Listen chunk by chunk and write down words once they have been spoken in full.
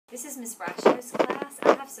This is Miss Brascho's class. I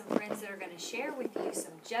have some friends that are going to share with you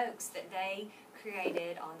some jokes that they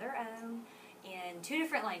created on their own in 2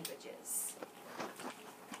 different languages.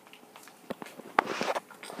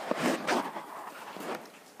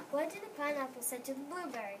 What did the pineapple say to the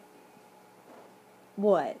blueberry?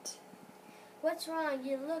 What? What's wrong?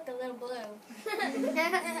 You look a little blue.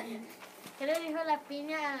 ¿Qué le dijo la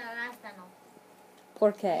piña al arándano?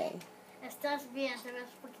 ¿Por qué? Estás bien, te ves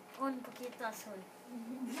un poquito azul.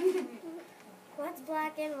 What's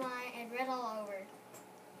black and white and red all over?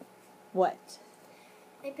 What?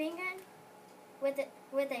 A penguin with a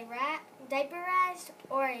diaper rash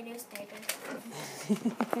or a newspaper?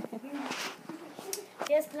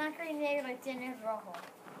 Que es blanco y negro y tiene rojo.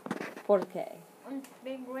 ¿Por qué? Un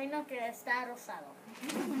pingüino que está rosado.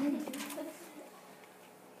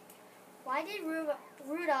 Why did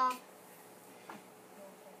Rudolph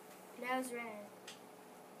nose red?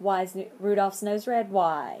 Why is Rudolph's nose red?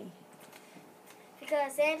 Why?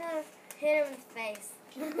 Because Santa hit him in the face.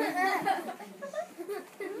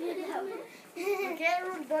 ¿Por qué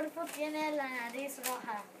Rudolfo tiene la nariz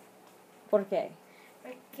roja? ¿Por qué?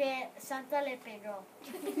 Porque Santa le pegó.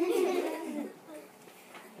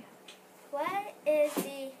 What is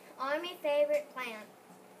the army favorite plant?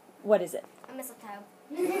 What is it? A mistletoe.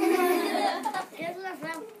 ¿Qué es la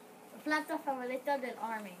planta favorita del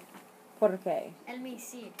Army? ¿Por qué? El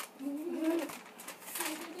misil.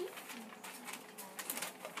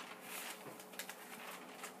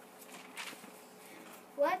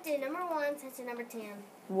 What did number 1 say to number 10?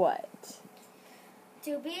 What?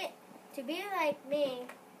 To be like me,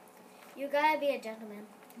 you gotta be a gentleman.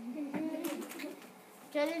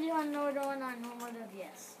 ¿Qué le dijo el número 1 al número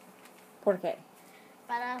 10? ¿Por qué?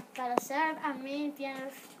 Para ser a mí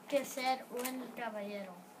tienes que ser un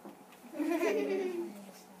caballero.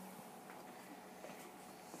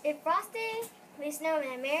 If Frosty the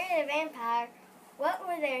Snowman married a vampire, what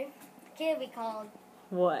would their kid be called?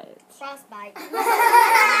 What? Frostbite.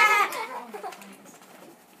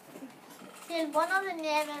 Si el mono de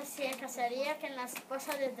nieve se casaría con la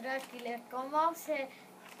esposa de Drácula, ¿cómo se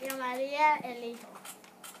llamaría el hijo?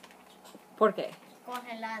 ¿Por qué?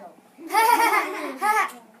 Congelado.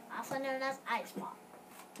 Also known as ice pop.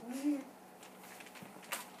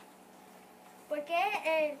 ¿Por qué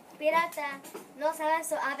el pirata no sabe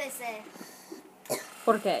su ABC?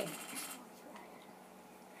 ¿Por qué?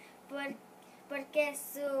 Porque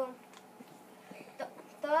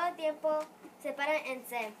todo el tiempo se para en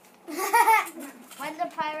C. Why did the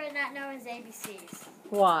pirate not know his ABCs?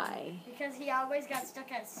 Why? Because he always got stuck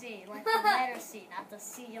at C, like the letter C, not the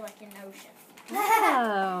C like in ocean.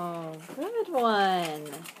 Oh, good one.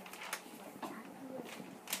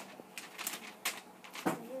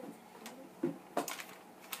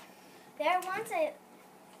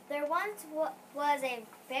 There once was a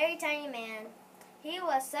very tiny man. He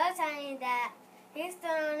was so tiny that he stood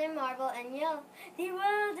on a marble and yelled, "The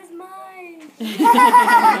world is mine!"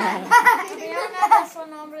 Había una vez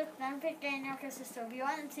un hombre tan pequeño que se subió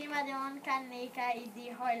encima de una canica y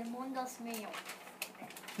dijo, "El mundo es mío."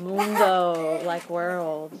 Mundo, like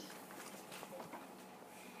world.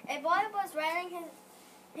 A boy was riding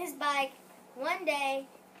his bike one day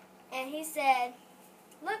and he said,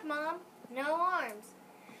 "Look, Mom, no arms."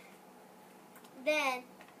 Then,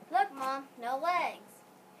 "Look, Mom, no legs."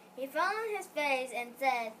 He fell on his face and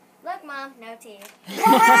said, "Look, Mom, no teeth."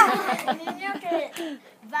 El niño que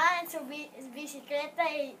va en su bicicleta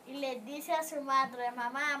y le dice a su madre,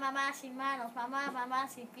 "Mamá, mamá sin manos, mamá, mamá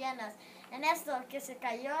sin piernas." En esto que se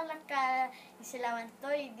cayó en la cara y se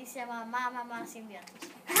levantó y dice, "Mamá, mamá sin dientes."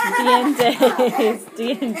 Dientes,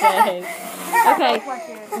 dientes. Okay,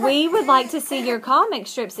 we would like to see your comic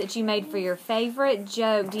strips that you made for your favorite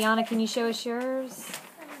joke. Deanna, can you show us yours?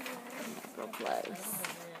 Real close.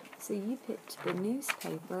 So you picked the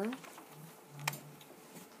newspaper.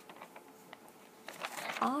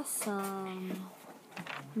 Awesome.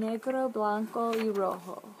 Negro, blanco, y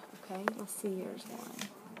rojo. Okay, let's see yours one.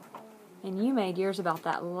 And you made yours about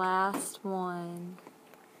that last one.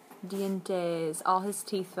 Dientes. All his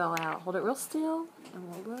teeth fell out. Hold it real still, and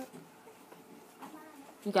we'll look.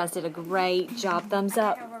 You guys did a great job. Thumbs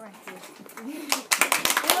up.